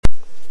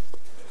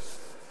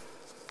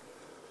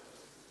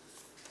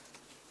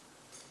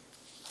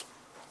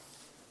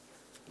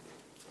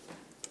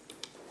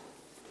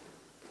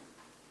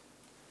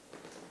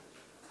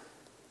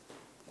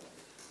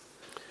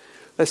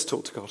Let's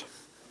talk to God.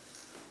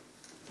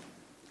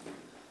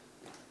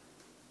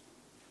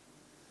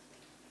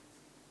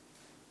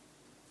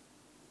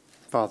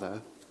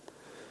 Father,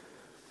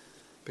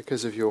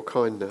 because of your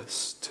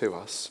kindness to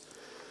us,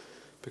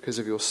 because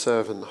of your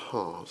servant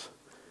heart,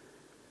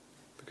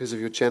 because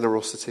of your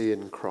generosity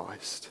in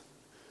Christ,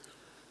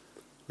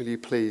 will you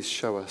please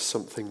show us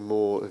something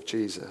more of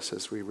Jesus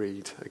as we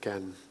read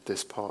again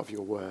this part of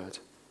your word?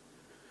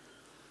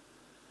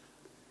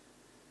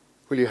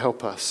 Will you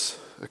help us,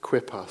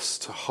 equip us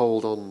to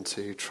hold on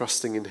to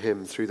trusting in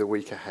him through the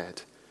week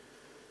ahead,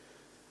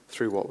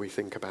 through what we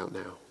think about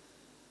now?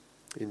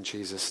 In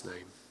Jesus'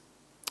 name,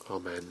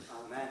 amen.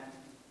 Amen.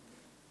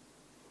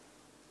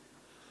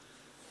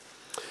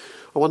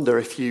 I wonder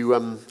if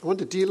you,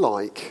 do you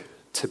like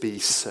to be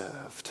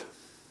served?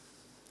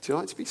 Do you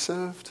like to be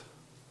served?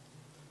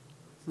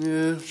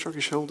 Yeah, shrug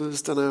your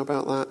shoulders, don't know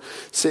about that.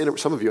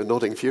 Some of you are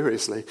nodding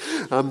furiously.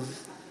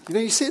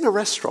 You sit in a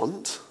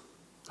restaurant.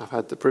 I've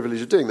had the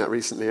privilege of doing that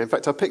recently. In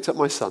fact, I picked up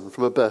my son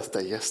from a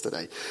birthday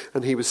yesterday,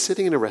 and he was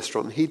sitting in a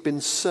restaurant, and he'd been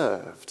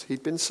served.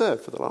 He'd been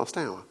served for the last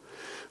hour.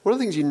 One of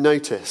the things you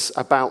notice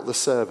about the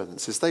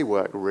servants is they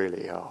work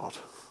really hard.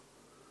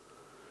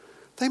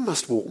 They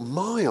must walk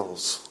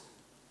miles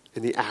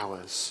in the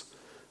hours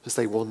as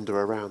they wander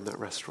around that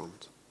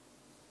restaurant.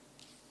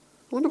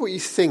 I wonder what you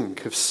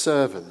think of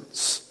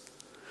servants.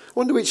 I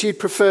wonder which you'd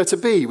prefer to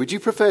be. Would you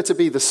prefer to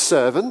be the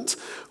servant,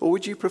 or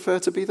would you prefer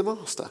to be the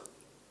master?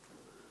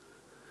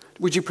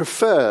 Would you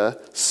prefer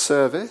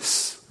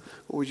service,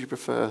 or would you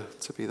prefer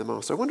to be the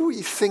master? I wonder what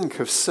you think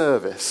of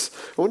service.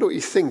 I wonder what you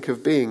think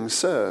of being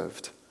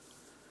served.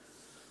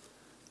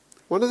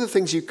 One of the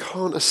things you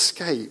can't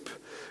escape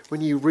when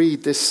you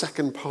read this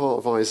second part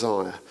of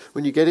Isaiah,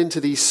 when you get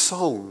into these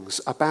songs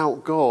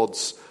about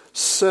God's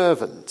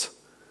servant,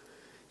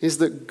 is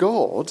that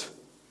God,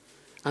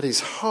 at his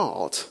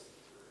heart,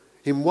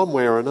 in one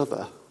way or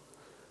another,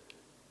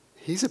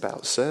 he's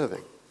about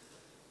serving.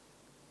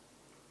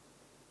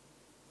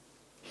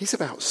 He's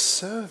about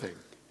serving.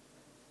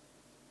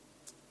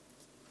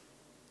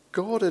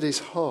 God at his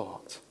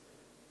heart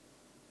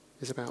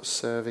is about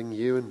serving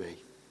you and me.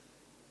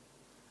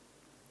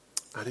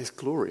 And it's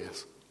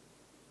glorious.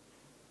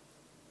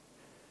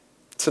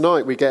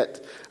 Tonight we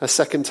get a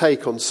second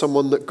take on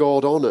someone that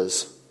God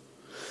honours.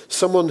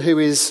 Someone who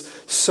is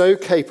so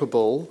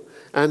capable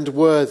and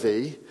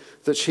worthy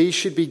that he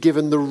should be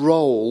given the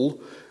role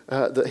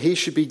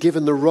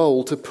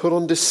to put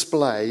on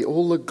display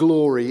all the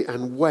glory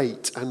and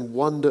weight and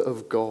wonder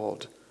of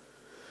God.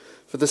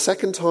 For the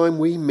second time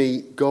we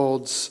meet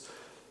God's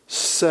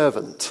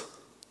servant.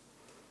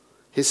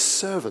 His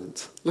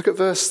servant. Look at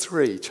verse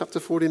 3, chapter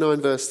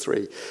 49, verse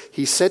 3.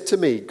 He said to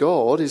me,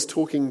 God is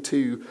talking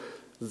to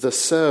the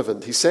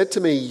servant. He said to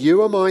me,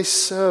 you are my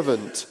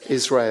servant,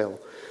 Israel,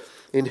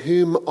 in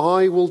whom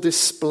I will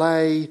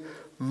display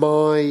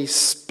my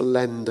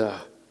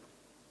splendor.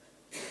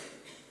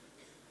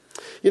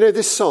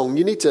 This song,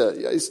 you need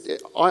to,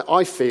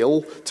 I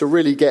feel, to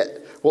really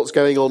get what's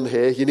going on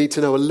here, you need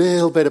to know a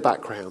little bit of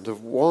background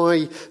of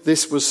why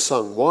this was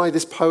sung, why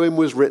this poem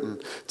was written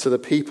to the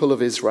people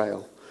of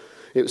Israel.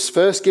 It was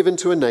first given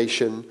to a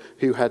nation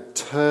who had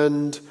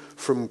turned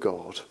from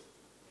God.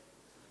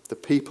 The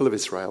people of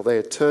Israel, they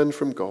had turned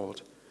from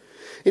God.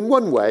 In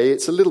one way,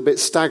 it's a little bit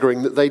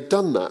staggering that they'd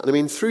done that.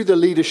 Through the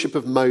leadership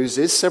of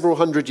Moses, several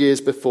hundred years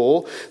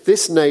before,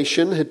 this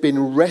nation had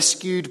been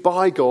rescued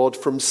by God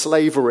from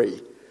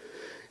slavery,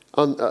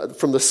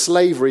 from the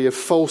slavery of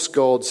false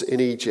gods in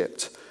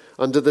Egypt,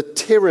 under the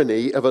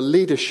tyranny of a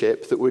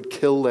leadership that would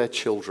kill their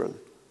children.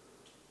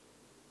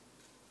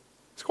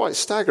 It's quite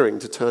staggering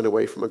to turn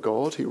away from a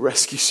God who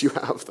rescues you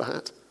out of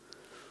that.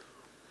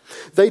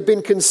 They'd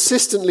been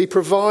consistently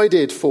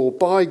provided for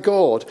by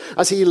God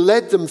as he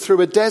led them through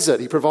a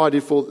desert. He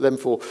provided for them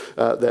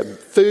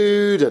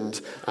food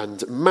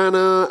and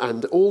manna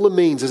and all the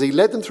means as he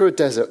led them through a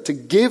desert to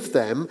give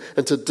them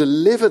and to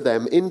deliver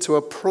them into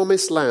a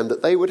promised land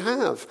that they would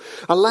have.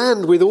 A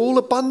land with all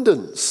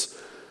abundance.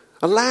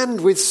 A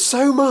land with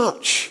so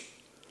much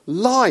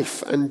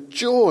life and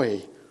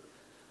joy.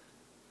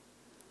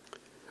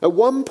 At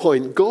one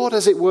point, God,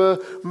 as it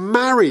were,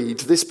 married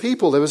this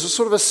people. There was a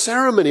sort of a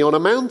ceremony on a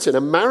mountain,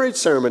 a marriage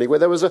ceremony, where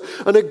there was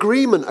an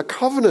agreement, a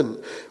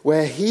covenant,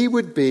 where he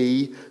would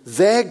be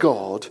their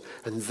God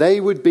and they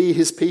would be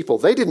his people.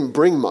 They didn't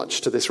bring much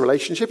to this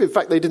relationship. In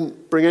fact, they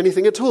didn't bring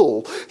anything at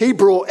all. He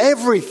brought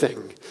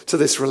everything to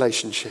this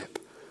relationship.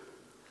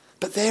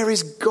 But there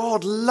is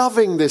God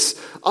loving this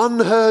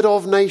unheard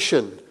of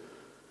nation,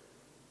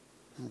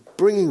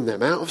 bringing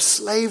them out of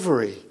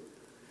slavery,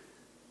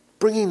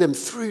 bringing them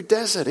through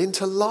desert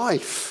into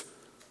life.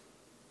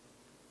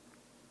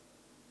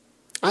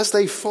 As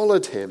they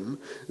followed him,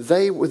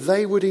 they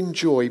would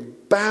enjoy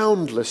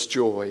boundless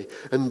joy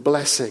and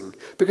blessing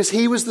because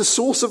he was the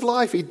source of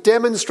life. He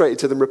demonstrated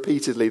to them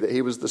repeatedly that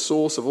he was the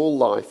source of all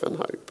life and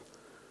hope.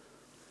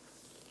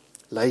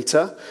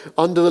 Later,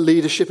 under the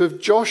leadership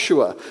of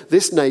Joshua,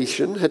 this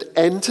nation had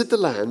entered the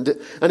land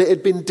and it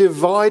had been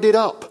divided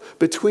up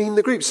between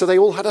the groups. So they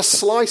all had a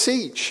slice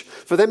each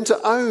for them to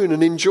own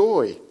and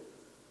enjoy.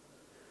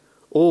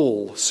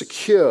 All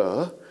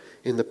secure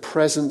in the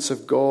presence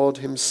of God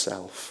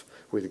himself,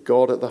 with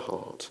God at the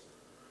heart.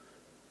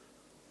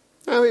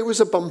 Now, it was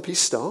a bumpy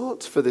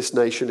start for this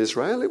nation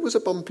Israel. It was a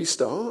bumpy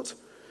start.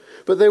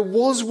 But there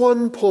was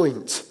one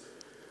point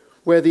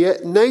where the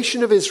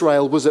nation of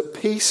Israel was at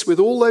peace with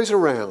all those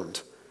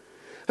around.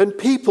 And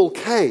people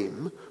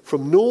came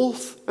from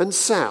north and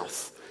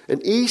south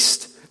and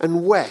east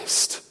and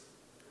west.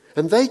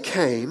 And they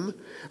came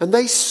and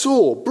they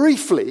saw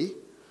briefly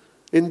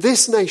in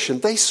this nation,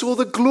 they saw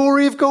the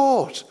glory of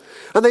God.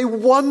 And they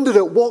wondered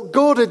at what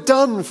God had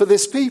done for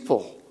this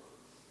people.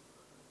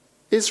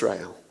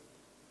 Israel.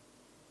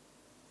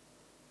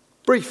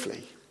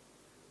 Briefly.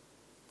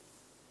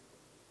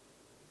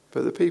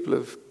 But the people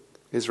of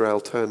Israel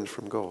turned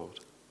from God.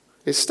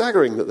 It's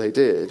staggering that they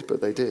did, but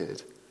they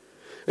did.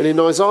 And in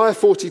Isaiah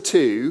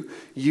 42,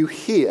 you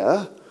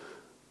hear,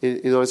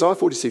 in Isaiah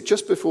 42,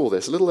 just before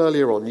this, a little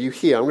earlier on, you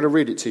hear, I'm going to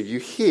read it to you, you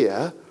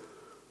hear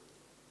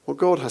what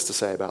God has to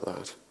say about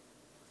that.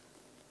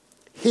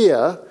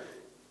 Hear,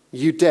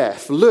 you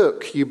deaf,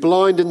 look, you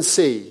blind and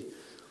see.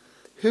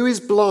 Who is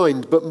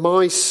blind but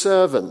my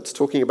servant,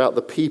 talking about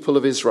the people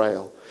of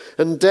Israel,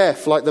 and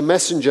deaf like the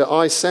messenger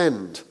I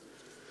send?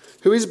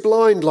 Who is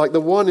blind like the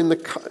one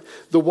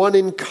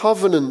in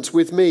covenant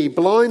with me,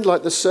 blind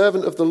like the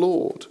servant of the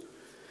Lord?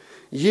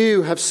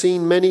 You have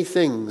seen many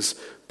things,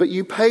 but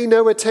you pay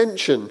no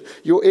attention.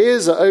 Your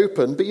ears are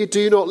open, but you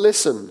do not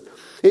listen.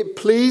 It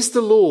pleased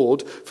the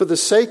Lord for the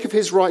sake of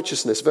his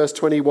righteousness, verse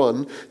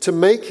 21, to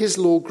make his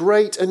law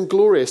great and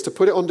glorious, to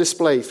put it on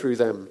display through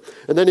them.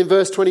 And then in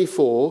verse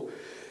 24,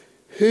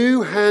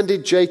 who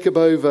handed Jacob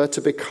over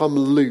to become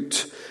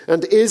loot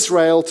and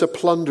Israel to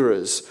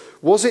plunderers?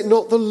 Was it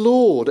not the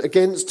Lord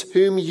against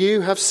whom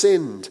you have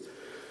sinned?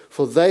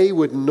 For they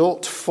would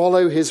not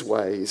follow his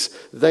ways.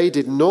 They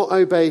did not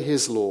obey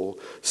his law.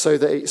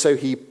 So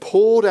he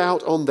poured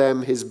out on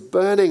them his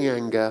burning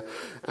anger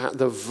at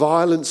the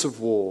violence of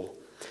war.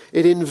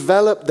 It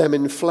enveloped them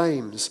in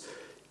flames.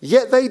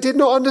 Yet they did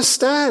not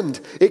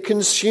understand. It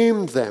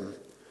consumed them.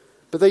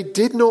 But they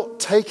did not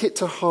take it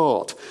to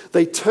heart.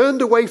 They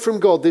turned away from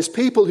God, this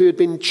people who had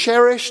been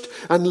cherished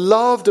and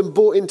loved and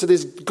brought into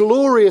this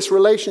glorious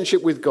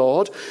relationship with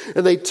God.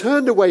 And they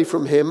turned away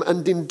from him,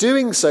 and in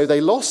doing so,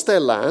 they lost their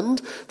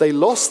land, they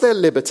lost their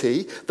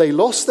liberty, they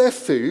lost their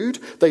food,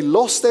 they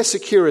lost their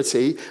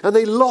security, and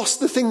they lost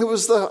the thing that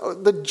was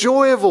the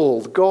joy of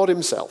all, God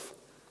himself.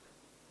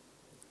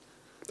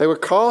 They were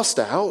cast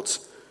out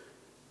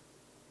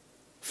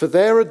for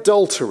their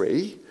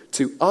adultery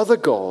to other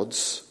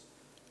gods,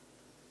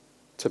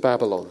 to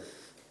Babylon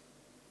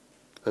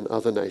and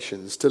other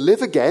nations, to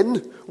live again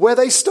where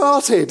they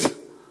started,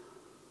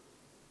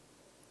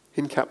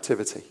 in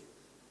captivity.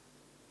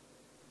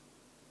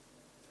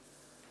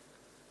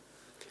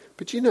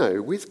 But you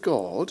know, with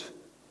God,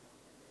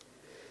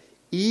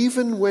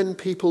 even when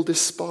people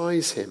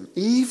despise him,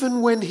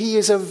 even when he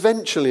is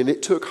eventually, and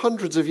it took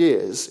hundreds of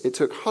years,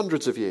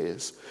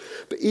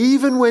 but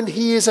even when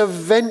he is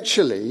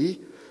eventually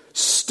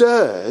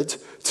stirred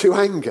to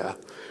anger,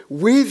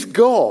 with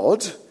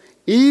God,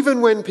 even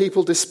when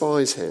people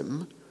despise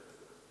him,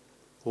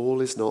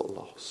 all is not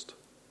lost.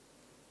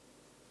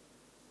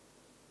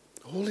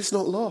 All is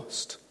not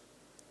lost.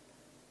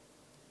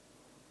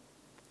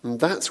 And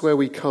that's where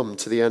we come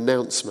to the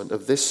announcement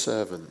of this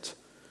servant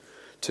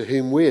to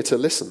whom we're to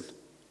listen.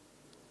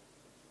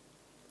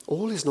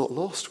 All is not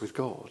lost with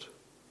God.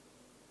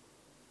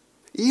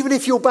 Even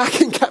if you're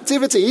back in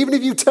captivity, even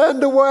if you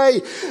turned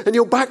away and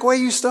you're back where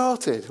you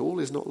started, all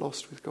is not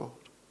lost with God.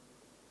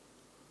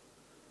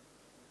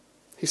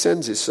 He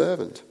sends his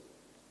servant.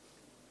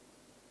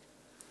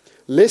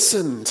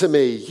 Listen to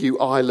me, you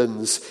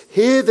islands.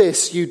 Hear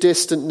this, you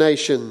distant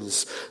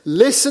nations.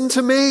 Listen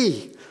to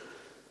me,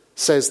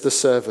 says the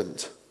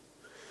servant.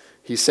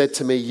 He said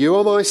to me, you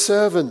are my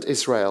servant,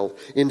 Israel,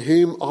 in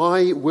whom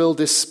I will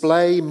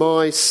display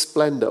my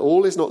splendor.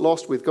 All is not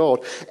lost with God.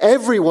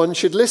 Everyone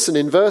should listen.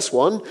 In verse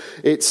 1,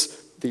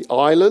 it's the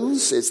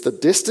islands, it's the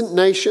distant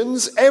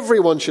nations.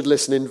 Everyone should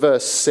listen. In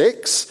verse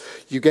 6,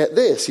 you get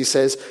this. He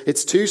says,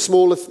 it's too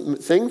small a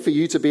thing for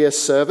you to be a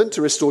servant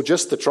to restore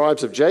just the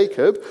tribes of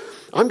Jacob.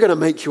 I'm going to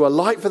make you a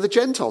light for the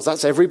Gentiles.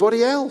 That's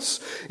everybody else.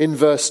 In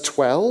verse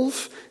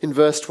 12,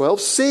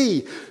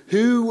 see,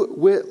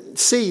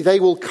 they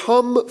will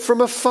come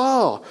from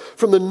afar,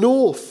 from the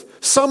north,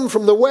 some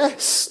from the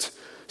west,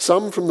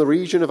 some from the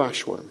region of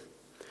Ashwan.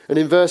 And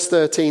in verse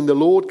 13, the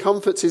Lord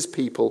comforts his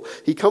people.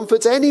 He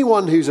comforts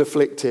anyone who's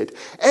afflicted.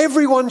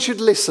 Everyone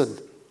should listen.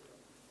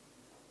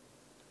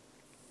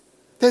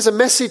 There's a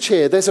message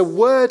here. There's a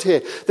word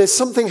here. There's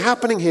something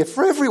happening here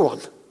for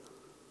everyone.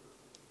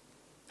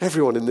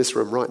 Everyone in this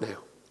room right now.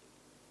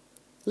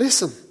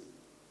 Listen.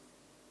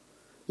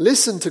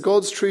 Listen to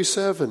God's true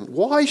servant.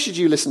 Why should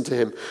you listen to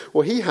him?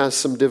 Well, he has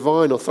some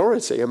divine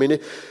authority. I mean,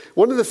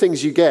 one of the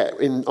things you get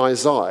in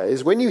Isaiah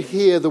is when you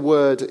hear the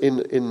word in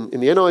the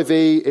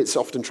NIV, it's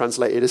often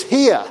translated as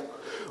hear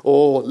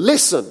or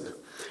listen.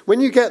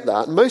 When you get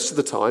that, most of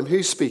the time,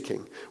 who's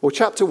speaking? Well,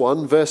 chapter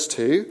 1, verse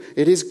 2,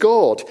 it is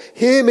God.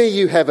 Hear me,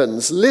 you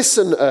heavens,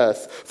 listen,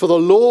 earth, for the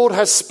Lord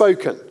has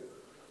spoken.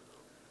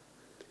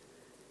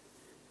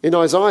 In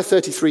Isaiah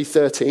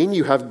 33:13,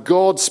 you have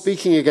God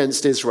speaking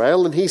against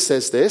Israel, and he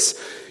says this,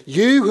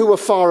 you who are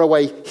far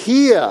away,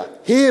 hear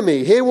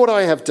me, hear what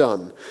I have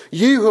done.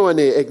 You who are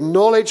near,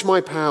 acknowledge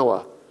my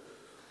power.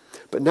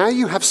 But now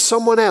you have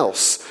someone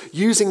else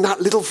using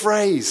that little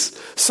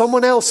phrase.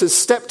 Someone else has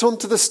stepped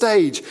onto the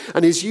stage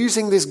and is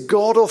using this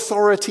God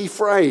authority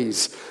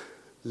phrase.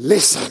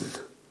 Listen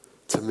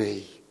to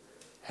me,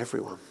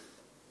 everyone.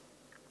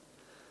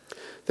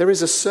 There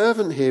is a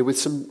servant here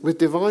with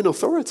divine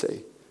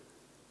authority.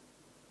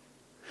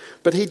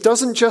 But he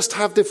doesn't just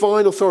have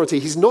divine authority.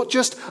 He's not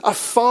just a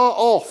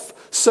far-off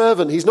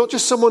servant. He's not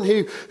just someone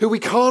who we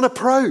can't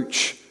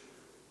approach.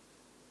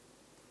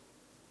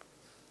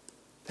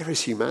 There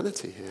is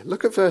humanity here.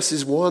 Look at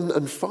verses 1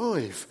 and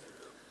 5.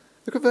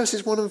 Look at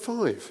verses 1 and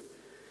 5.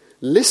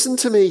 Listen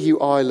to me, you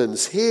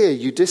islands. Hear,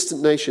 you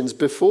distant nations.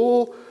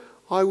 Before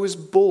I was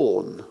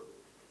born,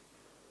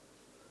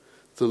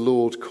 the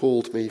Lord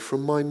called me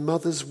from my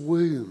mother's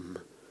womb.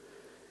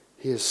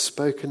 He has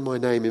spoken my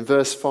name. In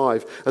verse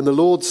 5, and the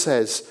Lord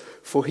says,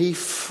 for he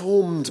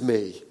formed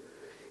me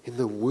in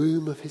the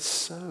womb of his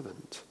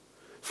servant.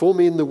 Formed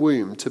me in the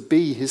womb to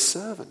be his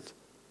servant.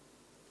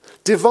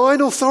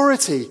 Divine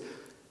authority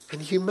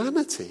and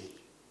humanity.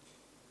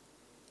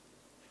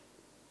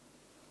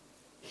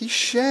 He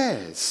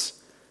shares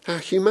our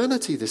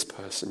humanity, this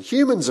person.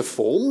 Humans are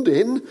formed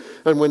in,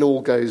 and when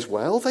all goes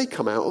well, they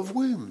come out of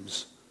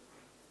wombs.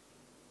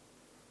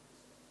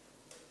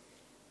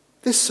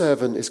 This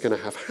servant is going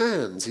to have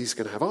hands, he's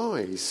going to have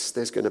eyes,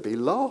 there's going to be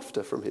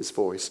laughter from his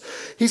voice.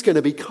 He's going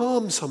to be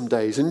calm some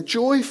days and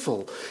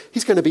joyful.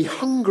 He's going to be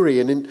hungry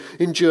and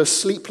endure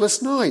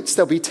sleepless nights.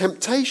 There'll be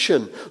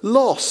temptation,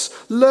 loss,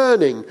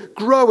 learning,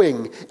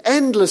 growing,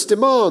 endless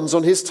demands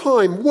on his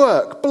time,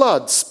 work,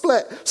 blood,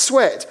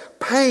 sweat,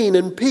 pain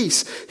and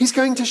peace. He's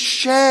going to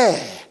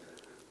share.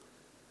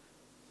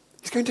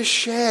 He's going to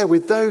share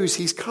with those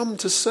he's come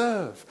to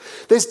serve.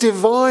 There's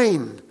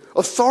divine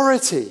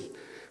authority.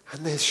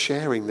 And there's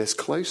sharing, there's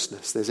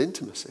closeness, there's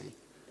intimacy.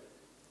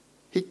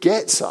 He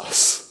gets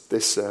us,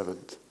 this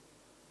servant.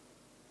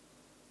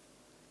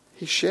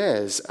 He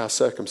shares our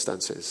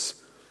circumstances.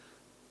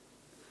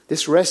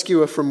 This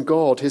rescuer from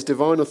God, his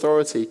divine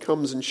authority,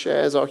 comes and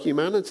shares our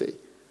humanity.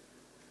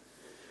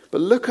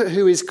 But look at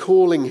who is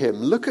calling him.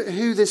 Look at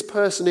who this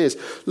person is.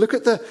 Look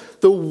at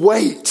the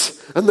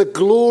weight and the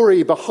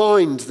glory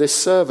behind this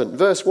servant.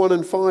 Verse 1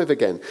 and 5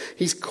 again.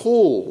 He's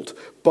called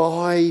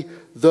by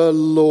the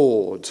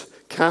Lord.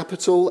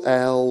 Capital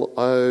L-O-R-D.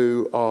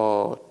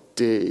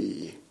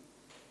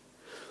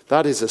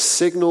 That is a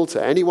signal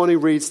to anyone who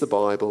reads the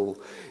Bible.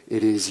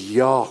 It is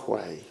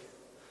Yahweh.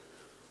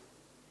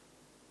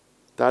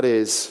 That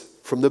is,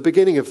 from the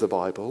beginning of the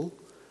Bible,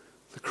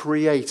 the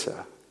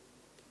Creator,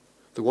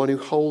 the one who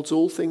holds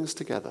all things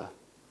together,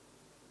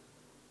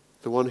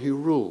 the one who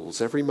rules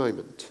every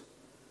moment,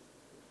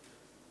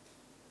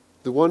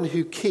 the one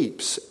who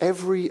keeps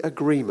every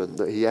agreement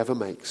that he ever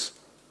makes.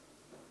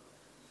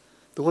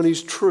 The one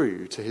who's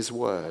true to his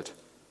word.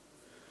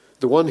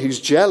 The one who's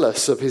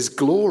jealous of his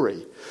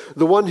glory.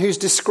 The one who's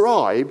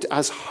described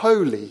as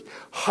holy,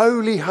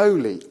 holy,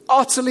 holy,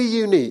 utterly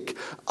unique,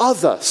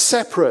 other,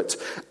 separate,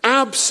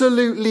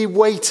 absolutely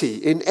weighty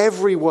in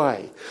every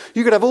way.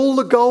 You could have all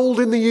the gold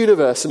in the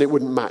universe and it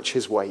wouldn't match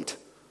his weight.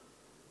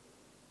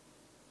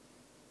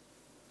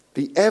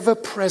 The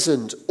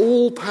ever-present,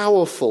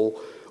 all-powerful,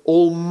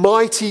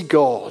 almighty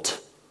God.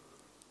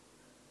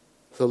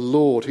 The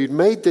Lord, who'd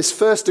made this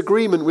first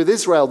agreement with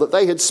Israel that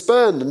they had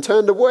spurned and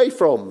turned away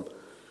from.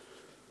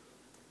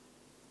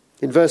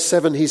 In verse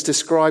 7, he's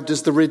described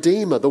as the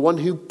Redeemer, the one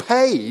who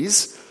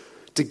pays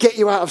to get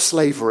you out of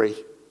slavery.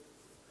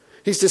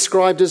 He's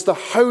described as the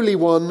Holy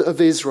One of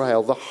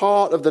Israel, the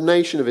heart of the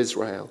nation of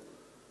Israel.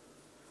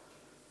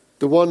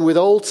 The one with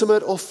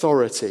ultimate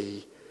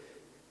authority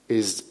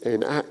is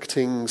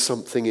enacting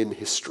something in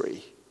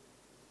history.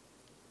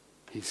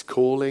 He's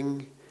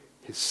calling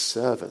his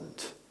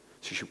servant.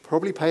 So you should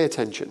probably pay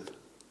attention.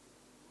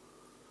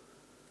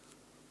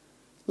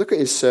 Look at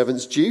his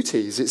servant's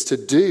duties. It's to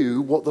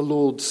do what the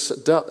Lord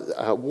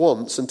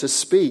wants and to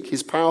speak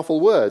his powerful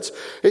words.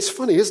 It's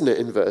funny, isn't it,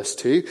 in verse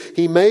 2?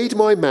 He made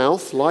my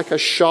mouth like a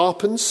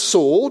sharpened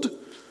sword.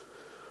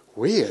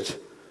 Weird.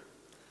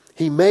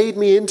 He made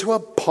me into a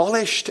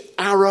polished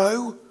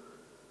arrow.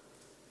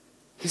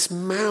 His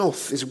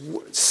mouth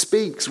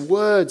speaks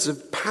words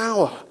of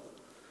power.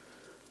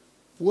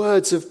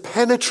 Words of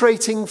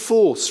penetrating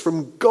force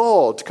from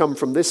God come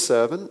from this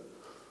servant.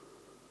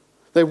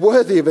 They're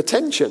worthy of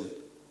attention.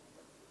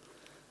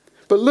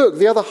 But look,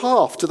 the other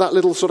half to that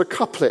little sort of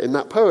couplet in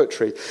that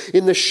poetry.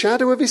 In the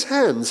shadow of his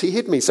hands he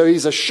hid me. So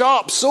he's a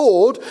sharp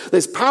sword,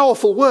 there's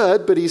powerful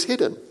word, but he's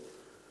hidden.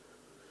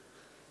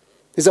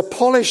 He's a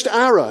polished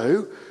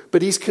arrow,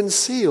 but he's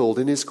concealed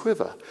in his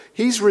quiver.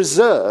 He's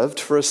reserved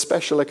for a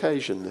special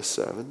occasion, this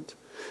servant.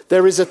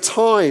 There is a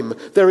time,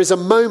 there is a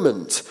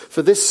moment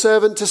for this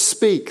servant to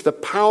speak the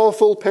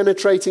powerful,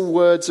 penetrating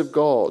words of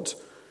God.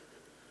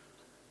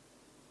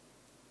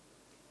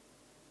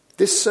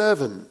 This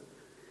servant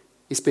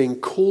is being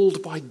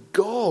called by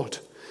God.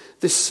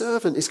 This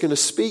servant is going to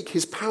speak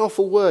his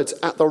powerful words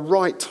at the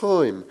right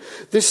time.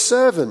 This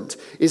servant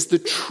is the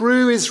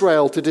true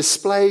Israel to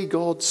display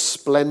God's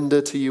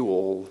splendor to you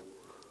all.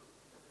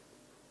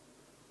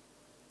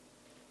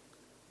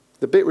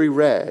 The bit we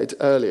read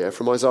earlier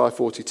from Isaiah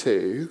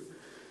 42,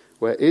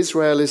 where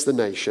Israel is the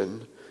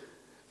nation,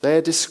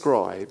 they're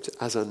described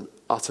as an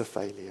utter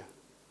failure.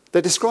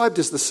 They're described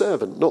as the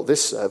servant, not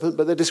this servant,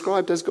 but they're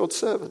described as God's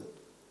servant.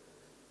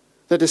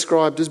 They're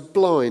described as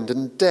blind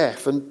and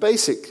deaf and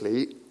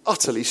basically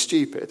utterly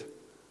stupid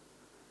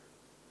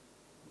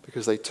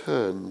because they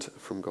turned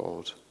from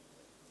God.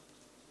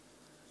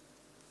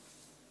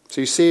 So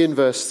you see in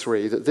verse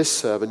 3 that this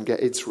servant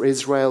gets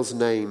Israel's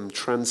name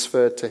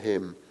transferred to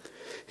him.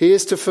 He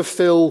is to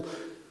fulfill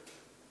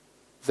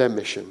their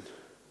mission.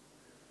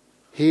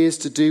 He is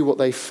to do what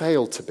they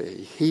failed to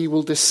be. He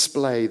will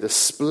display the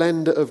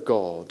splendor of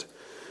God,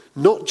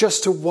 not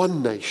just to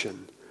one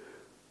nation,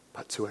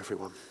 but to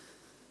everyone.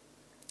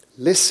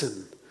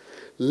 Listen.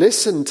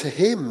 Listen to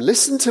him.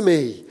 Listen to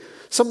me.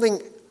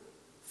 Something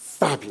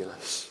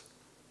fabulous,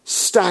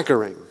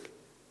 staggering.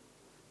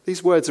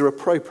 These words are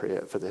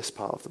appropriate for this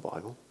part of the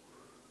Bible.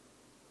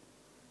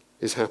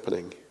 Is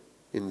happening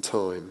in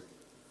time.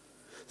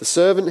 The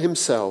servant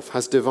himself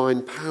has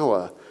divine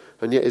power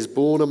and yet is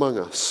born among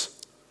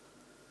us.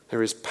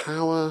 There is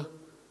power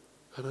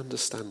and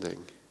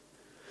understanding.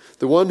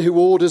 The one who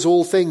orders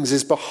all things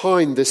is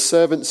behind this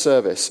servant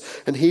service,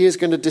 and he is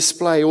going to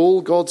display all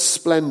God's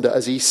splendor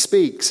as he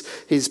speaks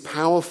his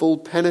powerful,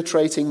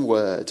 penetrating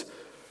word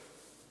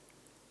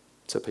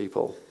to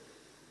people.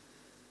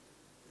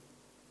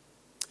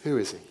 Who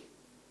is he?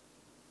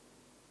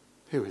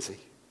 Who is he?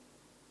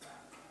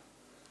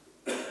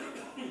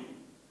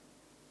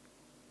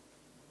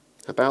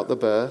 About the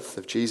birth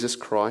of Jesus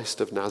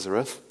Christ of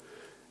Nazareth,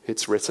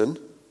 it's written,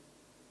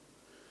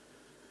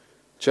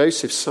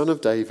 Joseph, son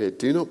of David,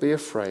 do not be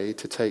afraid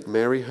to take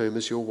Mary home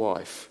as your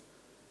wife,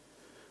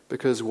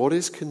 because what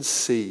is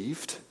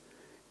conceived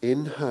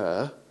in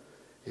her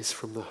is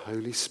from the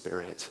Holy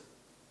Spirit.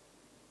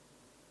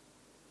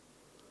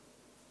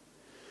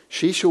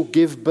 She shall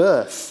give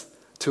birth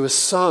to a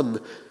son,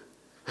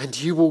 and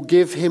you will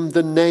give him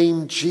the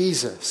name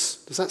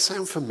Jesus. Does that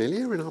sound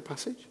familiar in our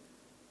passage?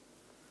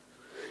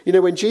 You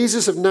know, when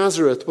Jesus of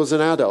Nazareth was an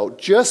adult,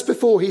 just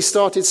before he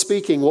started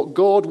speaking what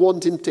God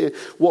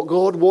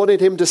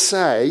wanted him to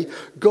say,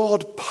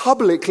 God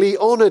publicly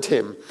honored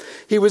him.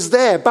 He was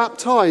there,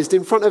 baptized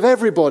in front of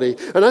everybody.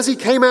 And as he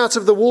came out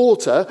of the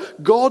water,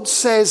 God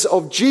says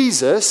of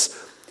Jesus,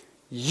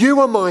 "You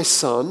are my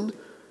son,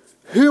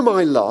 whom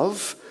I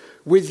love.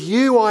 With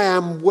you I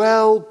am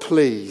well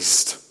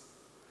pleased."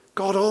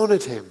 God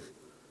honored him.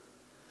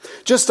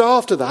 Just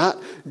after that,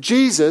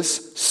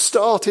 Jesus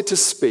started to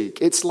speak.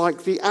 It's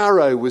like the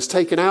arrow was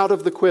taken out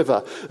of the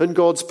quiver and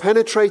God's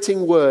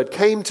penetrating word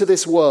came to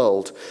this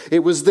world. It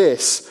was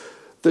this: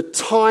 the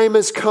time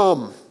has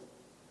come.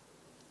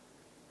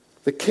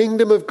 The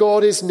kingdom of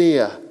God is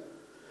near.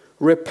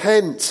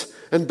 Repent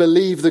and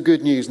believe the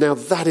good news. Now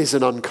that is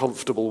an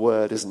uncomfortable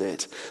word, isn't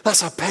it?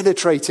 That's a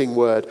penetrating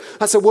word.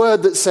 That's a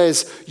word that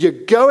says you're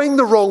going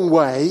the wrong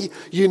way.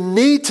 You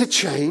need to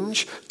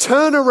change.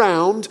 Turn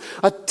around.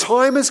 A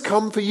time has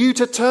come for you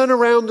to turn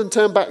around and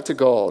turn back to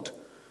God.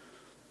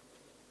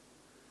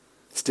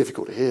 It's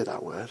difficult to hear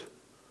that word.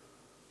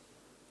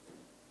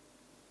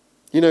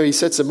 You know, he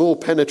said some more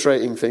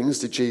penetrating things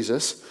to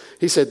Jesus.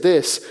 He said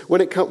this: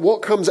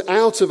 what comes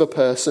out of a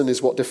person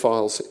is what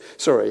defiles it.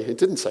 Sorry, he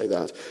didn't say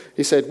that.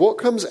 He said, what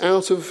comes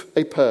out of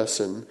a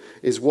person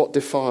is what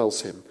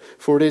defiles him.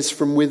 For it is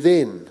from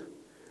within,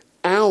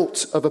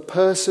 out of a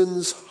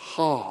person's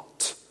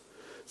heart,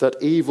 that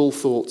evil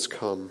thoughts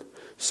come.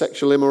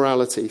 Sexual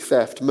immorality,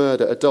 theft,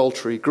 murder,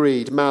 adultery,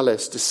 greed,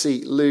 malice,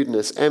 deceit,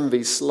 lewdness,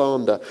 envy,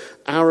 slander,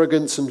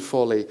 arrogance and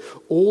folly.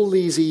 All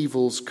these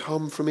evils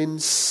come from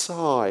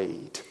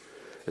inside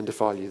and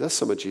defile you. That's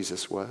some of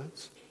Jesus'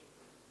 words.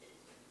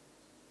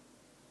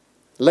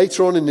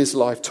 Later on in his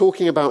life,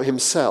 talking about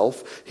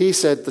himself, he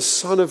said, the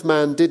Son of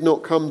Man did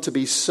not come to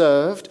be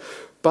served,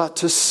 but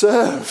to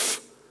serve.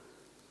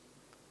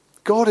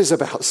 God is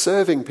about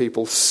serving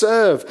people.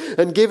 Serve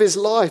and give his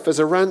life as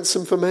a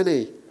ransom for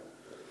many.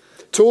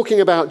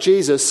 Talking about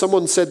Jesus,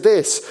 someone said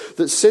this,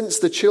 that since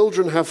the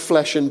children have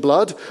flesh and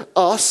blood,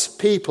 us,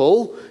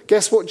 people,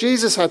 guess what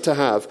Jesus had to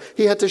have?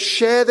 He had to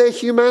share their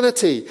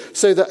humanity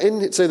so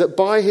that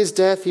by his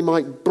death he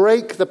might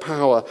break the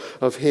power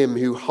of him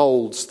who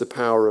holds the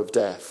power of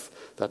death.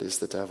 That is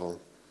the devil.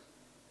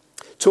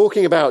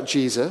 Talking about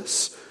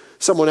Jesus,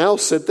 someone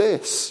else said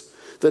this,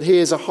 that he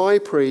is a high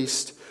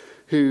priest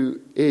who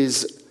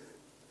is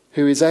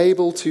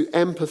able to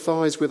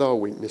empathize with our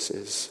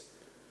weaknesses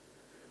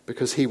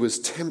because he was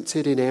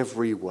tempted in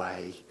every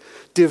way.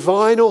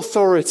 Divine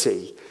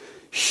authority,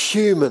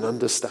 human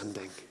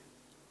understanding.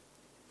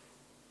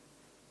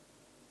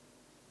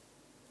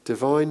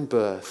 Divine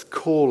birth,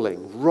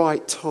 calling,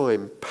 right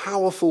time,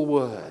 powerful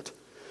word.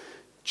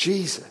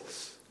 Jesus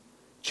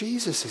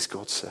is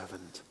God's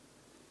servant.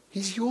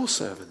 He's your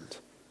servant.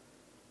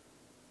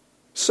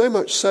 So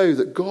much so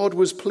that God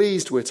was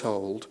pleased, we're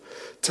told,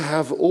 to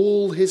have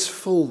all his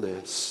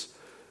fullness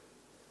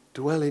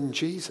dwell in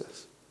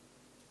Jesus.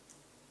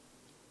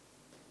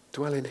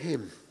 Dwell in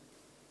him.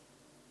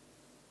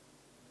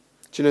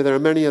 Do you know, there are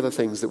many other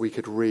things that we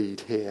could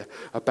read here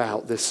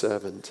about this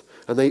servant,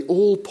 and they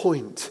all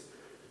point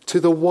to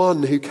the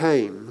one who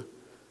came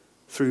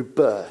through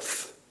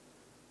birth,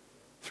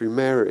 through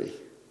Mary,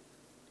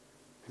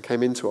 and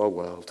came into our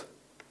world,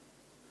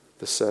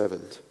 the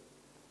servant.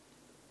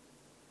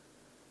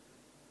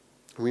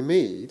 And we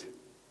need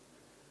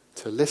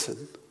to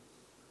listen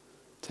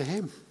to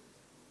him.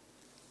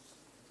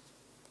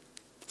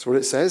 That's what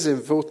it says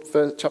in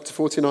chapter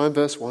 49,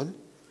 verse 1.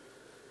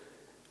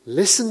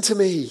 Listen to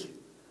me,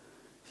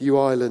 you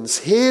islands.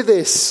 Hear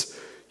this,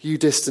 you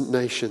distant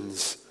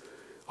nations.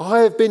 I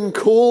have been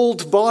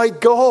called by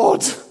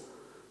God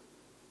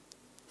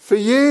for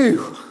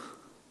you.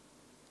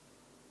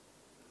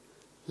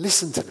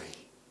 Listen to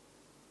me.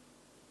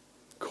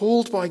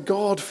 Called by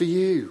God for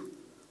you.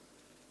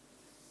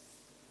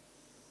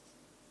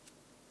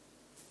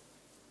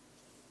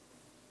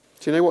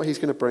 Do you know what he's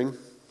going to bring?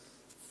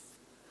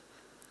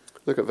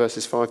 Look at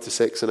verses 5 to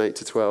 6 and 8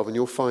 to 12, and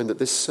you'll find that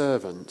this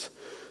servant,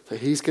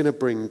 that he's going to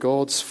bring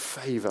God's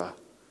favour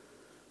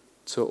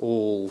to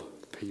all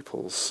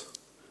peoples.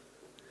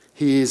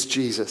 He is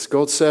Jesus.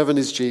 God's servant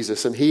is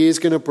Jesus, and he is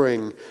going to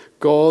bring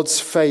God's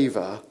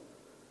favour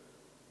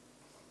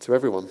to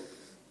everyone.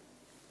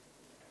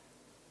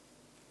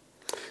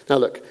 Now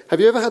look, have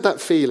you ever had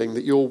that feeling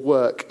that your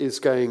work is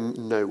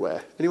going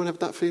nowhere? Anyone have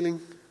that feeling?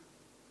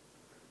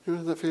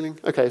 Anyone have that feeling?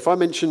 Okay, if I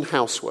mention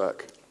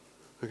housework,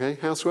 okay,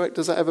 housework,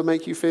 does that ever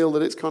make you feel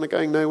that it's kind of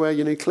going nowhere?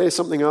 You know, clear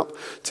something up,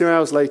 2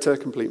 hours later,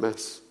 complete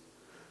mess.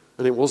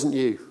 And it wasn't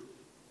you.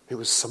 It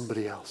was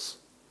somebody else.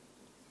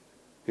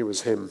 It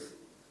was him.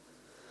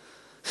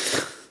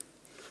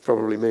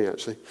 Probably me,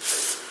 actually.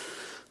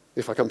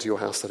 If I come to your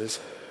house, that is.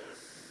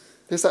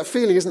 There's that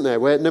feeling, isn't there,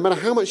 where no matter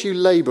how much you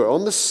labour,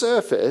 on the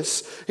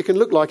surface, it can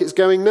look like it's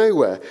going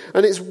nowhere.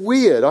 And it's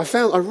weird. I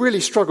really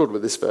struggled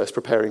with this verse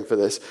preparing for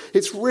this.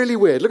 It's really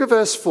weird. Look at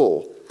verse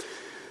 4.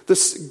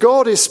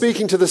 God is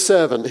speaking to the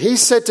servant. He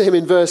said to him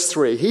in verse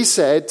 3, he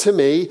said to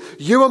me,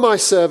 you are my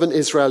servant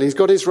Israel. He's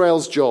got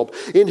Israel's job,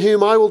 in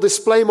whom I will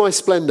display my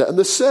splendour. And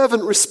the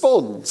servant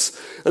responds,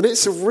 and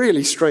it's a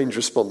really strange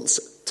response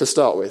to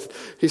start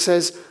with. He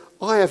says,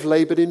 I have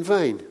laboured in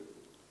vain.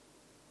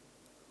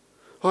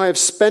 I have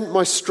spent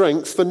my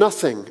strength for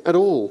nothing at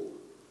all.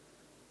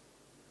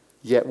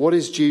 Yet what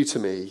is due to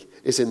me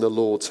is in the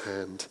Lord's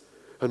hand,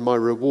 and my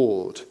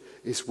reward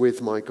is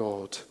with my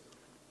God.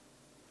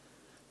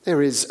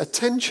 There is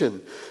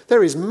attention.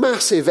 There is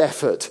massive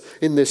effort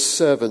in this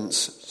servant's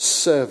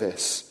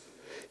service.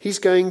 He's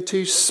going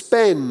to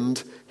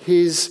spend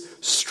his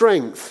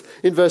strength.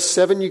 In verse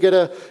 7, you get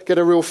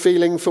a real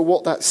feeling for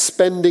what that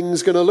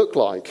spending's going to look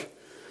like.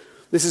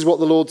 This is what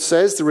the Lord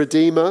says, the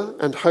Redeemer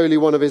and Holy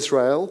One of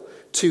Israel,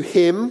 to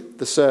him,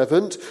 the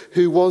servant,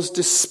 who was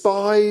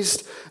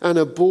despised and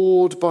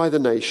abhorred by the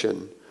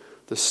nation,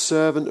 the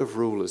servant of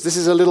rulers. This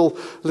is a little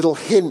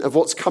hint of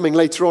what's coming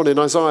later on in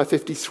Isaiah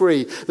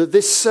 53, that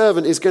this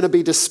servant is going to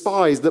be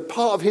despised, that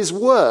part of his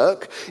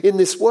work in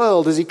this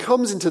world as he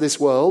comes into this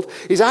world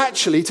is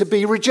actually to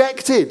be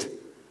rejected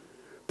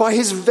by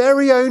his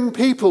very own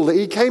people that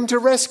he came to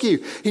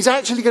rescue. He's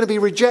actually going to be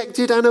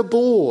rejected and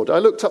abhorred. I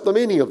looked up the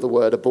meaning of the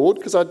word abhorred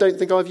because I don't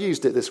think I've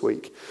used it this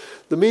week.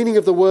 The meaning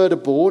of the word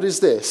abhorred is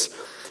this: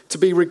 to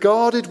be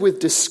regarded with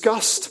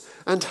disgust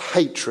and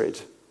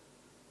hatred.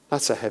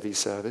 That's a heavy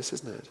service,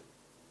 isn't it?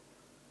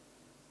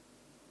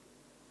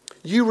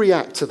 You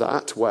react to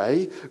that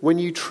way when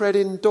you tread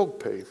in dog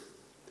poo.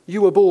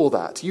 You abhor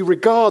that. You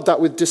regard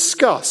that with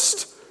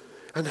disgust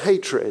and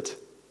hatred.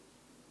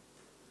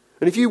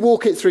 And if you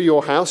walk it through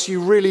your house,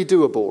 you really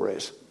do abhor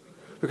it.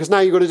 Because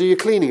now you've got to do your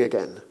cleaning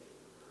again.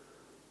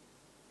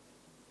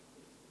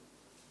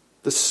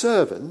 The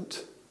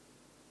servant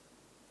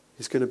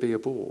is going to be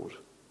abhorred.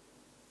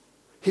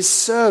 His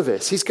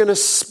service, he's going to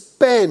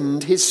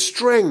spend his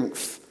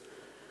strength.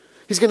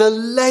 He's going to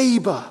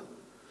labour.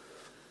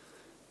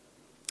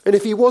 And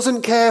if he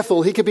wasn't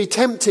careful, he could be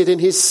tempted in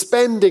his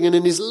spending and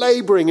in his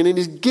labouring and in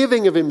his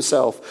giving of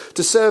himself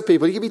to serve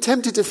people. He could be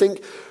tempted to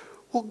think,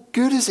 what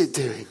good is it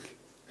doing?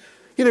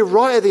 You know,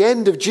 right at the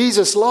end of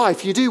Jesus'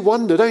 life, you do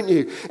wonder, don't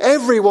you?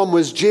 Everyone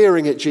was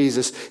jeering at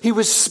Jesus. He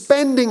was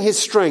spending his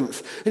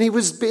strength, and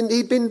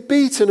he'd been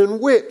beaten and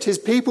whipped. His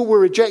people were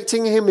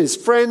rejecting him. His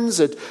friends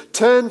had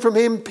turned from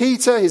him.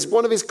 Peter,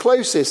 one of his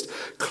closest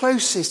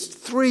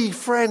 3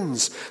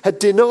 friends, had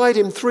denied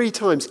him 3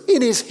 times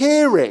in his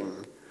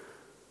hearing.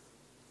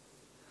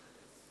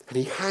 And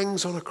he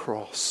hangs on a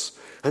cross,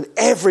 and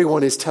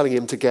everyone is telling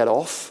him to get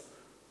off,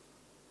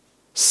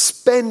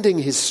 spending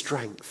his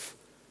strength.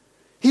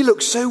 He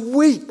looks so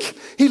weak.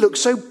 He looks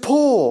so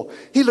poor.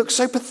 He looks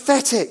so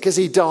pathetic as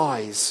he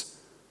dies.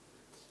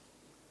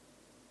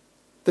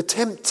 The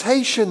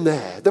temptation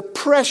there, the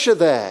pressure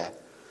there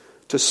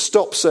to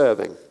stop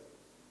serving.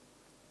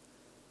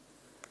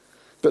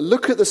 But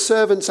look at the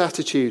servant's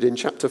attitude in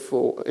chapter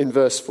 4, in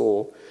verse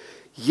 4.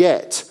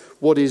 Yet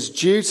what is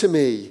due to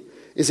me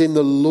is in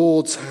the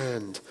Lord's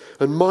hand,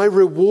 and my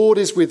reward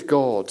is with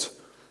God.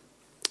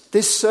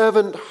 This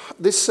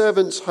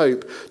servant's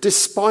hope,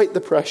 despite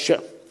the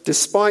pressure,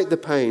 despite the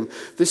pain,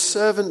 this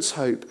servant's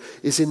hope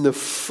is in the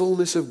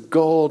fullness of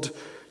God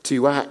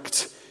to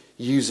act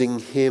using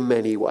him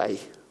anyway.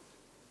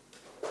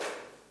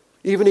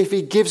 Even if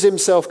he gives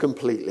himself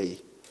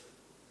completely,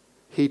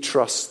 he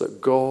trusts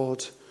that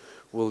God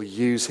will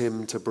use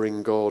him to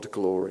bring God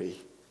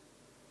glory.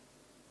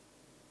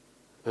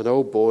 And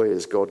oh boy,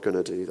 is God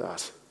going to do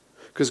that.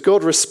 Because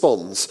God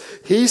responds.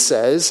 He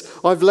says,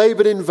 I've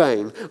laboured in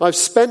vain. I've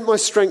spent my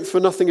strength for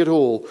nothing at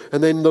all.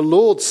 And then the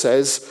Lord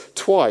says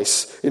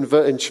twice, in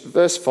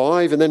verse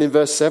 5 and then in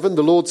verse 7,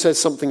 the Lord says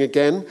something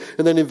again.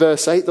 And then in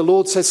verse 8, the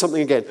Lord says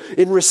something again.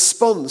 In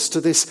response to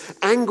this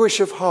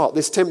anguish of heart,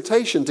 this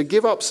temptation to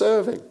give up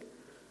serving.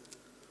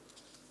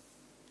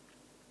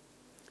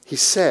 He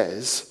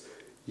says,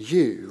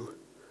 you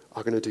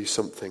are going to do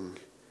something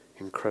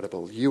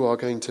incredible. You are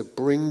going to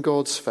bring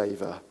God's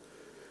favour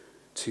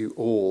to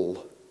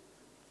all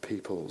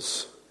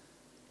peoples.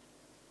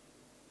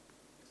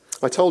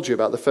 I told you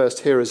about the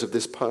first hearers of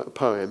this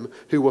poem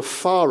who were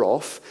far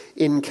off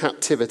in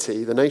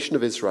captivity, the nation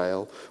of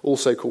Israel,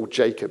 also called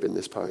Jacob in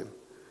this poem.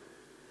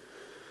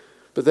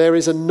 But there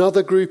is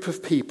another group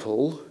of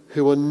people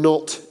who are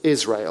not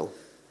Israel.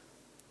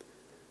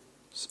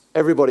 It's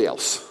everybody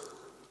else.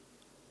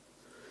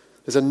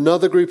 There's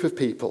another group of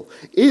people.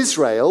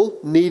 Israel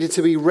needed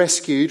to be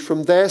rescued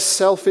from their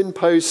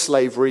self-imposed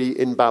slavery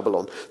in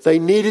Babylon. They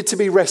needed to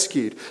be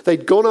rescued.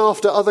 They'd gone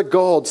after other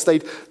gods.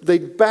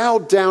 They'd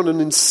bowed down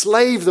and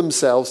enslaved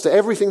themselves to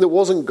everything that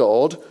wasn't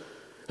God.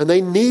 And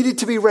they needed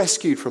to be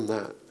rescued from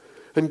that.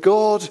 And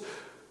God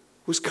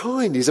was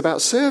kind. He's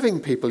about serving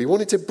people. He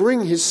wanted to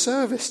bring his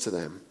service to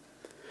them.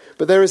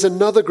 But there is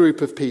another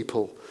group of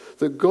people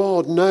that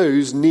God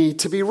knows need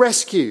to be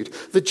rescued.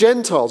 The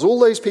Gentiles, all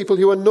those people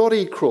who are not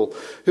equal,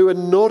 who are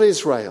not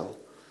Israel,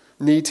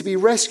 need to be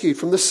rescued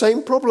from the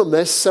same problem,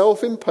 their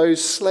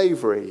self-imposed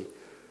slavery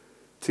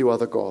to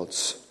other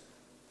gods.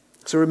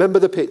 So remember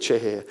the picture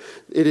here.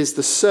 It is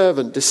the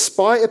servant,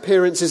 despite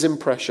appearances and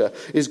pressure,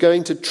 is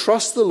going to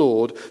trust the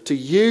Lord to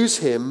use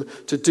him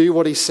to do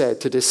what he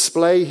said, to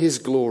display his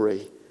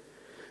glory.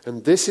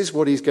 And this is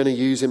what he's going to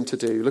use him to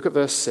do. Look at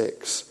verse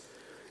 6.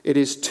 It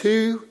is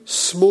too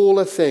small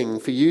a thing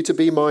for you to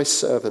be my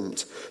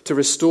servant, to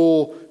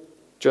restore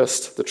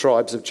just the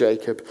tribes of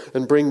Jacob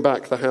and bring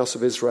back the house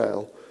of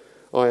Israel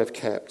I have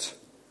kept.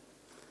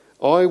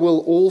 I will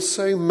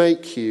also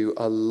make you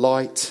a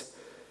light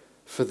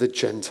for the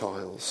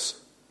Gentiles,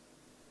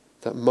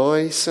 that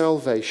my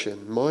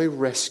salvation, my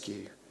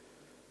rescue,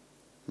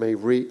 may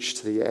reach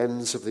to the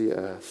ends of the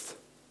earth.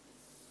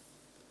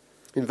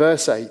 In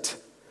verse 8,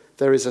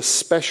 there is a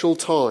special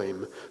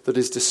time that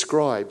is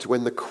described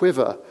when the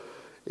quiver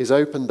is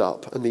opened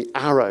up and the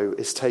arrow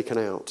is taken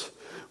out.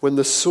 When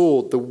the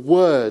sword, the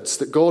words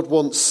that God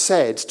once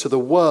said to the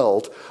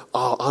world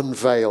are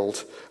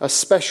unveiled. A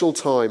special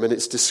time, and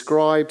it's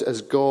described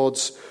as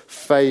God's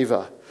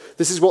favour.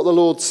 This is what the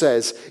Lord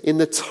says. In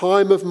the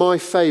time of my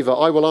favour,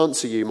 I will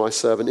answer you, my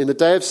servant. In the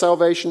day of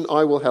salvation,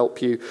 I will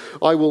help you.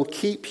 I will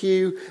keep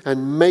you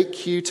and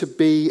make you to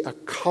be a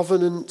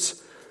covenant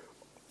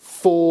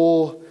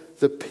for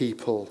the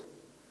people.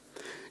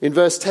 In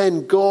verse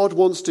 10, God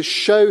wants to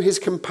show his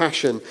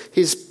compassion,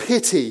 his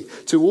pity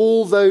to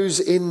all those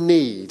in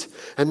need.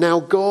 And now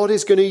God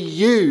is going to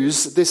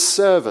use this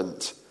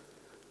servant.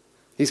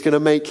 He's going to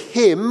make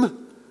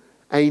him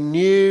a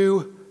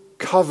new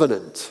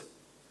covenant.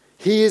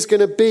 He is going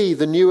to be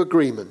the new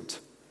agreement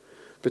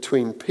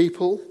between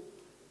people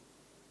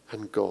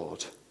and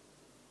God.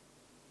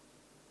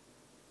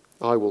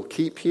 I will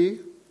keep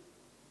you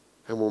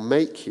and will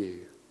make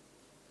you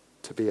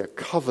to be a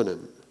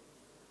covenant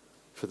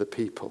for the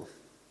people.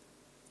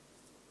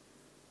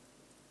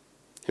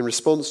 In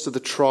response to the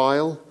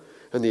trial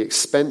and the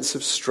expense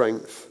of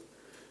strength,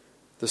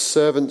 the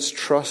servant's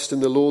trust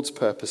in the Lord's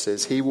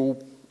purposes,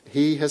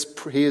 he has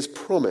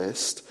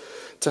promised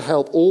to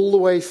help all the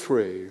way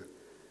through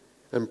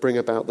and bring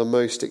about the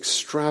most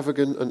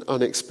extravagant and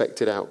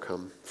unexpected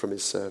outcome from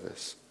his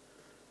service.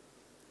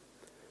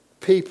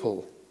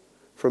 People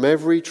from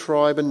every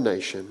tribe and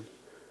nation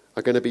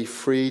are going to be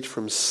freed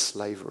from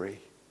slavery.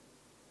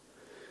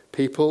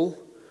 People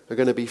are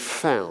going to be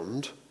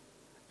found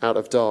out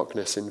of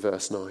darkness in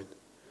verse 9.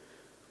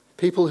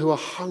 People who are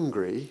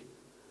hungry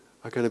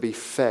are going to be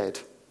fed,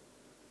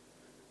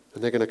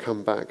 and they're going to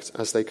come back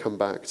as they come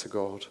back to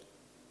God.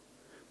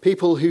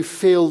 People who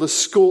feel the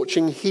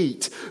scorching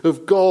heat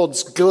of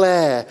God's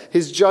glare,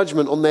 his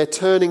judgment on their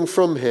turning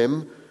from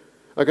him,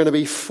 are going to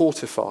be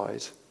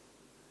fortified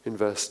in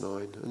verse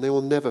 9, and they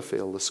will never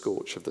feel the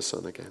scorch of the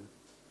sun again.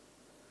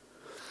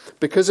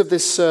 Because of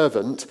this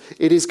servant,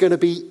 it is going to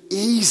be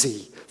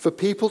easy for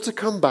people to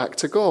come back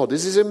to God.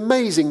 This is an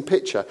amazing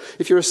picture.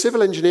 If you're a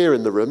civil engineer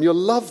in the room, you'll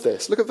love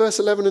this. Look at verse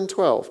 11 and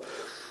 12.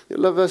 You'll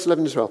love verse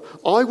 11 and 12.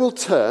 I will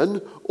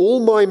turn all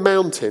my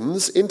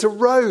mountains into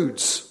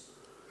roads.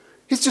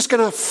 He's just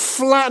going to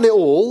flatten it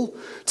all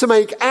to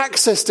make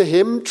access to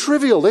him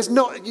trivial. There's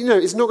not,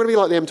 it's not going to be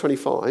like the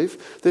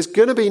M25. There's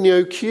going to be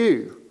no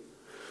queue.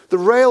 The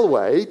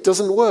railway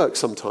doesn't work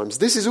sometimes.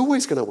 This is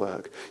always going to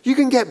work. You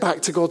can get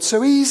back to God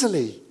so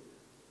easily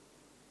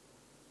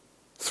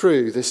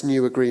through this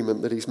new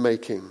agreement that he's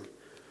making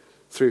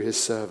through his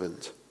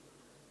servant.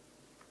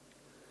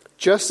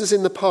 Just as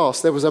in the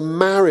past there was a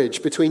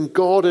marriage between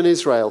God and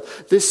Israel,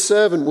 this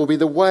servant will be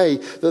the way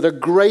that a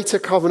greater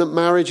covenant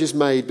marriage is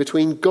made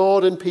between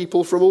God and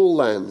people from all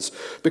lands,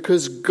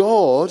 because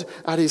God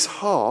at his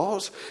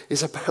heart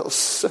is about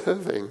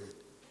serving.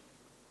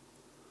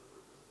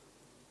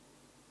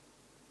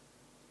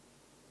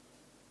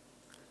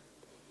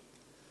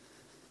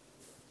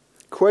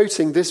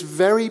 Quoting this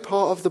very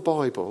part of the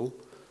Bible,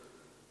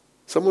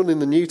 someone in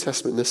the New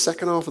Testament, in the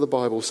second half of the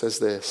Bible, says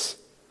this: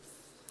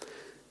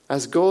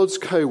 as God's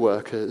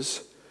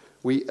co-workers,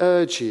 we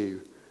urge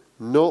you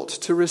not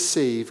to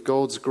receive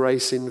God's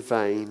grace in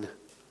vain.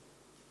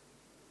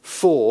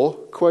 For,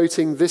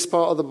 quoting this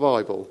part of the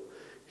Bible,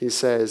 he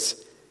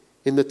says,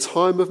 in the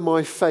time of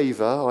my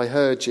favour I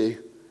heard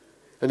you,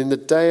 and in the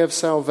day of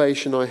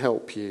salvation I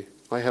helped you.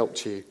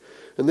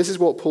 And this is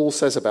what Paul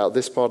says about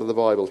this part of the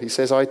Bible. He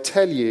says, I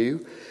tell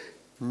you,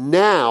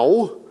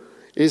 now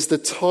is the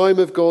time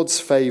of God's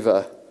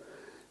favour.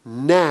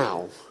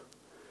 Now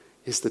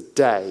is the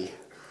day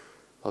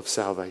of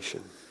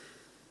salvation.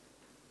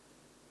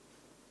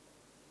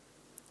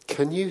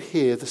 Can you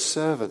hear the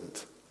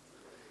servant?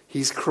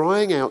 He's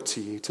crying out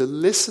to you to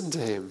listen to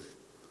him.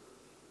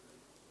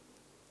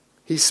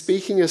 He's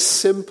speaking a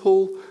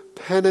simple,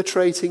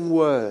 penetrating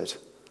word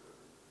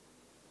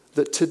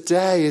that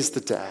today is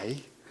the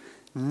day.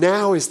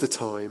 Now is the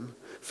time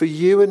for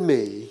you and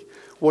me,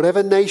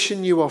 whatever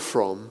nation you are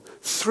from,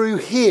 through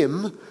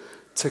him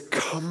to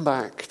come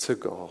back to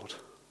God.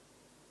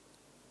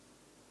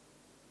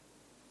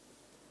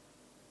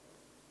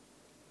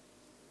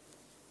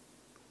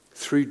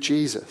 Through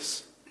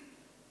Jesus,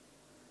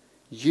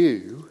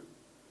 you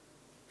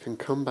can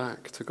come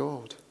back to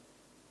God.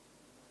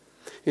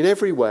 In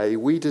every way,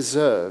 we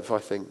deserve, I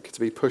think, to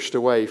be pushed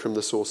away from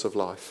the source of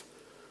life.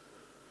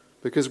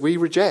 Because we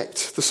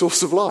reject the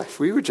source of life.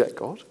 We reject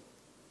God.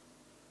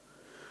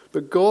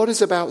 But God is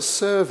about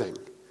serving.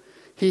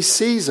 He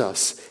sees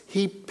us.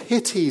 He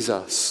pities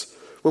us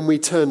when we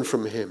turn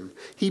from him.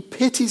 He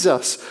pities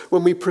us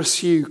when we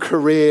pursue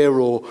career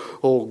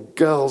or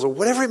girls or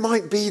whatever it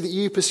might be that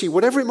you pursue,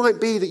 whatever it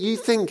might be that you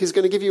think is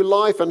going to give you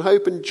life and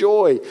hope and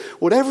joy,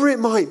 whatever it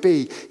might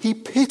be. He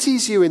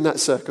pities you in that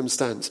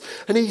circumstance.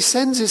 And he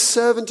sends his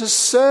servant to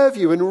serve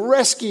you and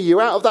rescue you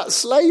out of that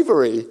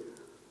slavery.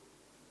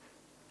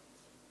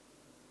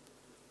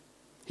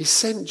 He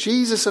sent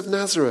Jesus of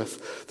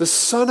Nazareth, the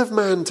Son of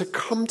Man, to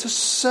come to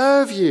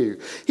serve you.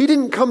 He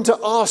didn't come to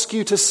ask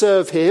you to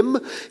serve him.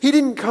 He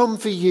didn't come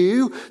for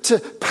you to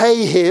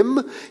pay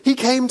him. He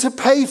came to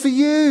pay for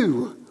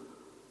you.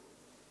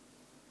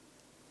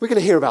 We're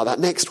going to hear about that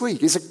next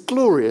week. It's a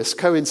glorious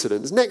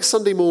coincidence. Next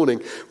Sunday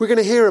morning, we're going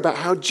to hear about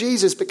how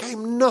Jesus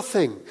became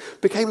nothing,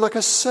 became like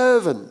a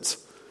servant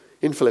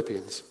in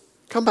Philippians.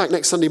 Come back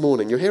next Sunday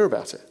morning, you'll hear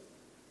about it.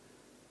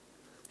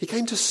 He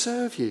came to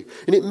serve you.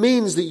 And it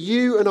means that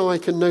you and I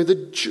can know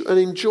and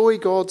enjoy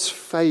God's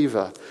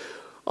favour.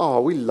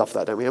 Oh, we love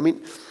that, don't we? I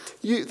mean,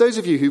 those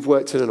of you who've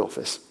worked in an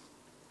office,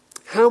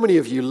 how many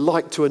of you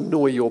like to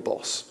annoy your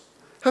boss?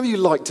 How many of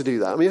you like to do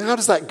that? I mean, how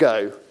does that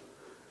go?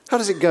 How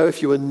does it go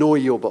if you annoy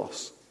your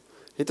boss?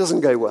 It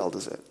doesn't go well,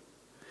 does it?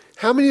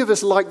 How many of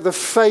us like the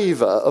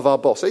favour of our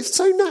boss? It's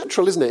so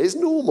natural, isn't it? It's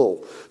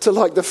normal to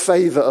like the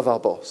favour of our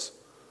boss.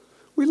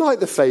 We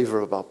like the favour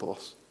of our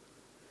boss.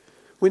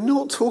 We're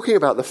not talking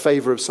about the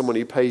favour of someone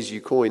who pays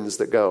you coins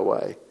that go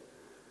away.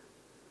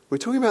 We're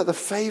talking about the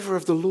favour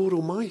of the Lord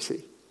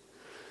Almighty.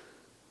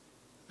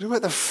 We're talking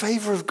about the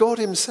favour of God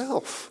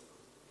himself.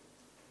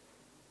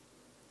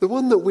 The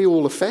one that we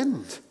all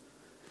offend.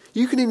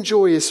 You can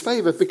enjoy his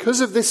favour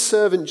because of this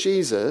servant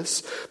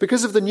Jesus,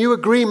 because of the new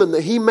agreement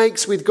that he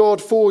makes with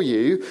God for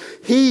you.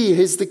 He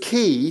is the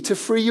key to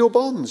free your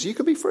bonds. You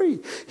can be free.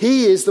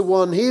 He is the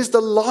one, he is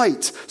the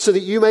light so that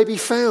you may be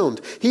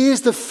found. He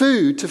is the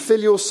food to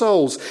fill your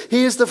souls.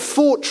 He is the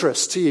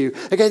fortress to you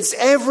against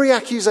every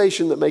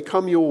accusation that may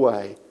come your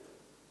way.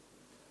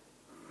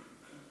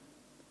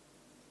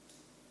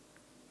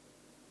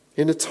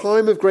 In a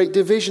time of great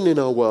division in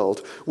our world,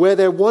 where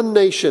their one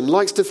nation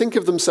likes to think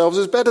of themselves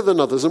as better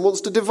than others and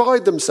wants to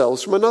divide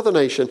themselves from another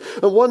nation,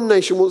 and one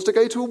nation wants to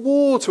go to a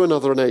war to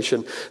another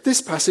nation, this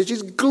passage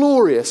is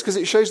glorious because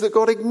it shows that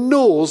God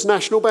ignores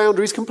national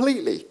boundaries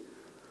completely.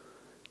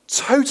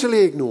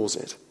 Totally ignores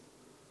it.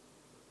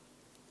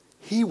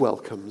 He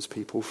welcomes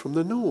people from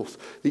the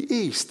north, the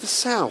east, the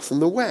south, and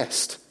the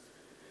west.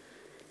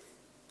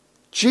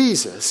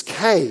 Jesus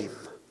came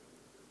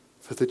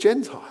for the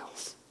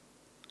Gentiles.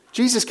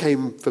 Jesus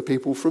came for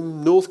people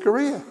from North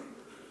Korea,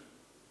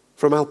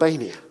 from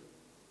Albania,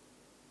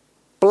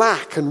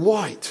 black and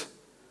white,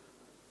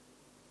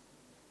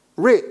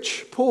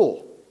 rich,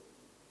 poor,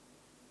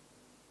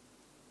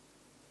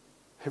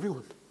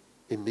 everyone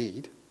in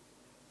need.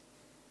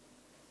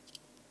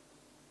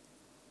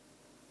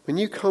 When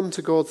you come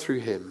to God through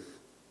him,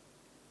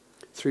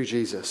 through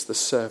Jesus, the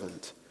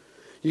servant,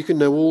 you can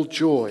know all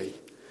joy.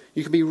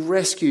 You can be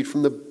rescued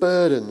from the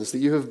burdens that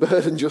you have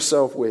burdened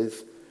yourself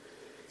with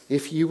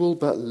if you will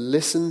but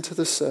listen to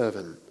the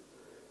servant.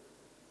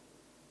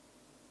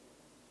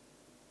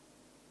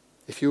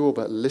 If you will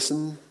but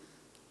listen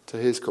to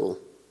his call.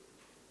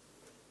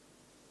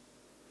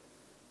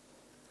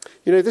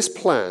 You know, this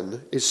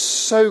plan is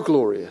so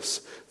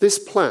glorious. This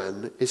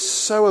plan is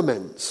so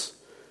immense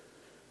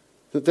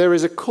that there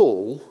is a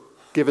call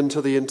given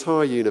to the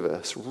entire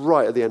universe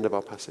right at the end of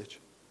our passage.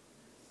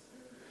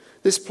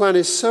 This plan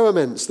is so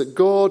immense that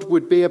God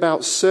would be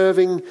about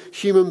serving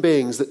human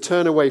beings that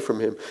turn away from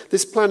him.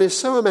 This plan is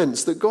so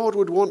immense that God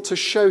would want to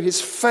show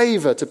his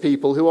favour to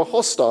people who are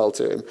hostile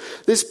to him.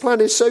 This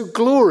plan is so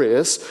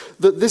glorious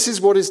that this is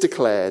what is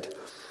declared.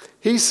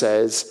 He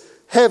says,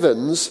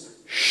 heavens,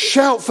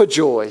 shout for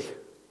joy.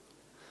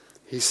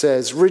 He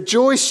says,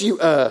 rejoice, you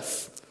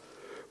earth.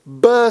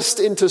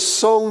 Burst into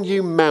song,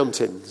 you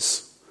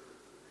mountains.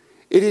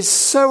 It is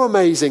so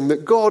amazing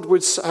that God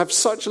would have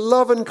such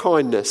love and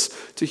kindness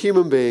to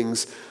human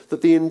beings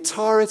that the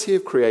entirety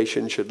of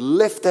creation should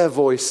lift their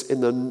voice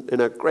in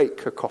a great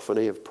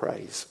cacophony of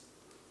praise.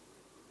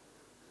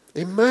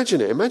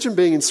 Imagine it. Imagine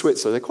being in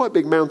Switzerland. There are quite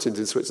big mountains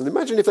in Switzerland.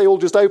 Imagine if they all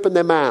just opened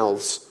their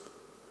mouths.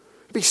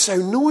 It'd be so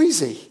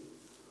noisy.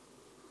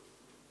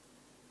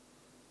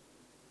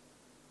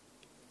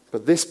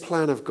 But this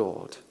plan of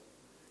God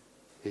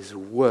is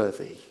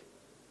worthy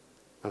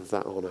of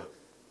that honour.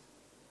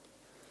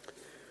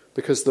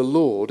 Because the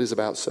Lord is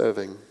about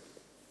serving.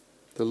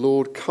 The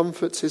Lord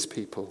comforts his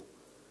people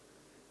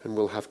and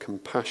will have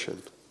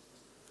compassion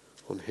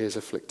on his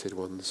afflicted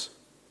ones.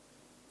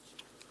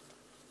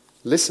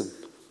 Listen.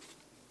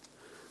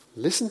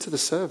 Listen to the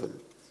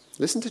servant.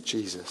 Listen to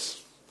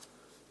Jesus.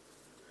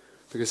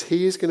 Because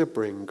he is going to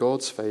bring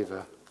God's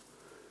favour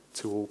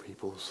to all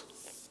peoples.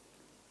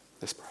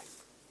 Let's pray.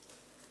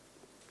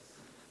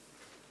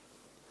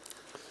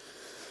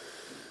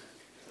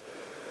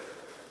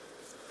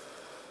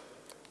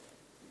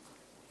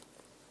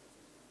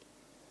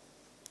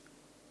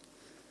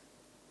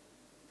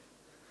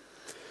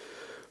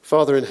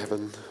 Father in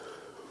heaven,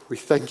 we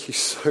thank you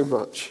so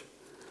much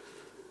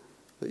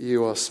that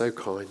you are so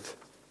kind,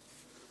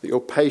 that your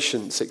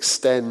patience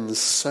extends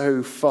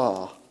so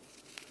far.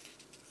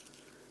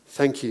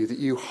 Thank you that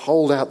you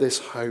hold out this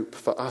hope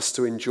for us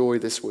to enjoy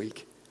this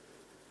week.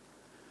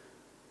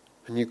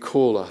 And you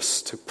call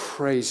us to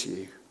praise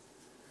you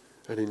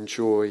and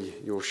enjoy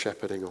your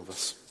shepherding of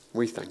us.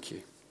 We thank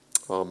you.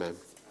 Amen.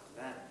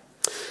 Amen.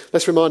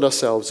 Let's remind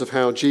ourselves of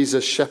how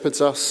Jesus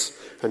shepherds us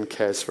and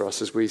cares for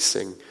us as we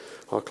sing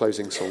our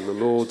closing song, The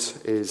Lord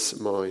is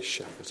my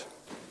shepherd.